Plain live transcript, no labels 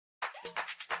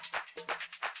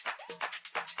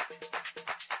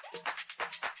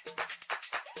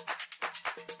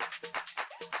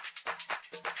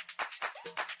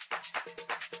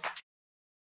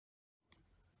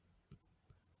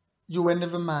You were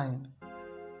never mine,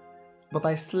 but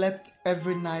I slept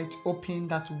every night hoping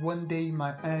that one day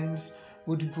my hands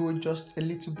would grow just a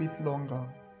little bit longer,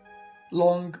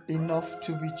 long enough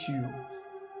to reach you.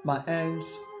 My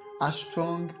hands are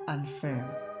strong and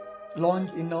firm, long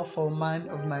enough for a man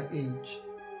of my age,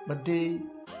 but they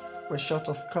were short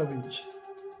of courage.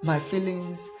 My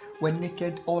feelings were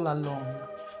naked all along.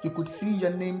 You could see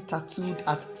your name tattooed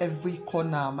at every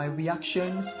corner. My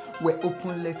reactions were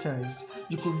open letters.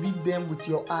 You could read them with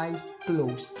your eyes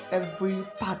closed. Every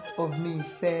part of me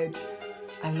said,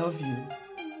 I love you.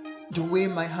 The way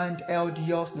my hand held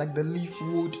yours like the leaf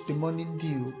would the morning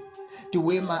dew. The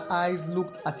way my eyes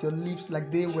looked at your lips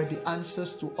like they were the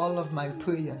answers to all of my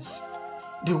prayers.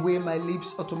 The way my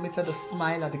lips automated a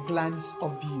smile at the glance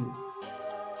of you.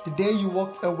 The day you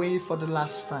walked away for the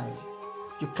last time,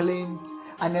 you claimed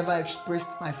I never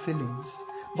expressed my feelings,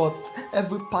 but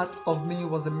every part of me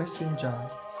was a messenger.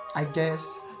 I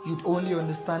guess you'd only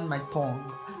understand my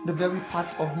tongue, the very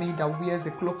part of me that wears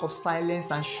a cloak of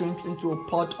silence and shrinks into a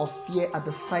pod of fear at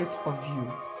the sight of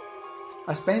you.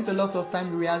 I spent a lot of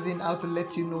time rehearsing how to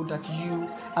let you know that you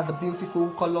are the beautiful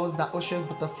colors that usher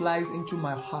butterflies into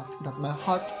my heart, that my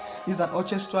heart is an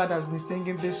orchestra that's been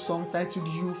singing this song titled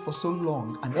You for so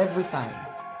long, and every time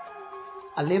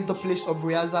I leave the place of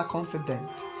rehearsal confident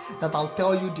that I'll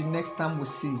tell you the next time we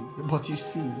see. But you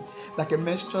see, like a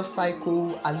menstrual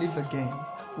cycle, I live again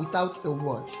without a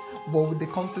word, but with the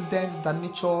confidence that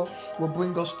nature will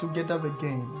bring us together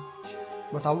again.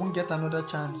 But I won't get another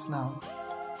chance now,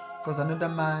 because another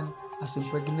man has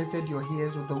impregnated your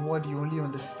ears with the word you only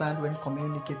understand when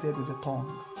communicated with the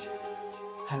tongue.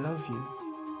 I love you.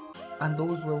 And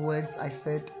those were words I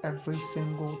said every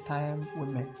single time we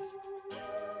met.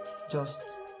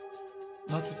 Just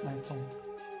not with my tongue.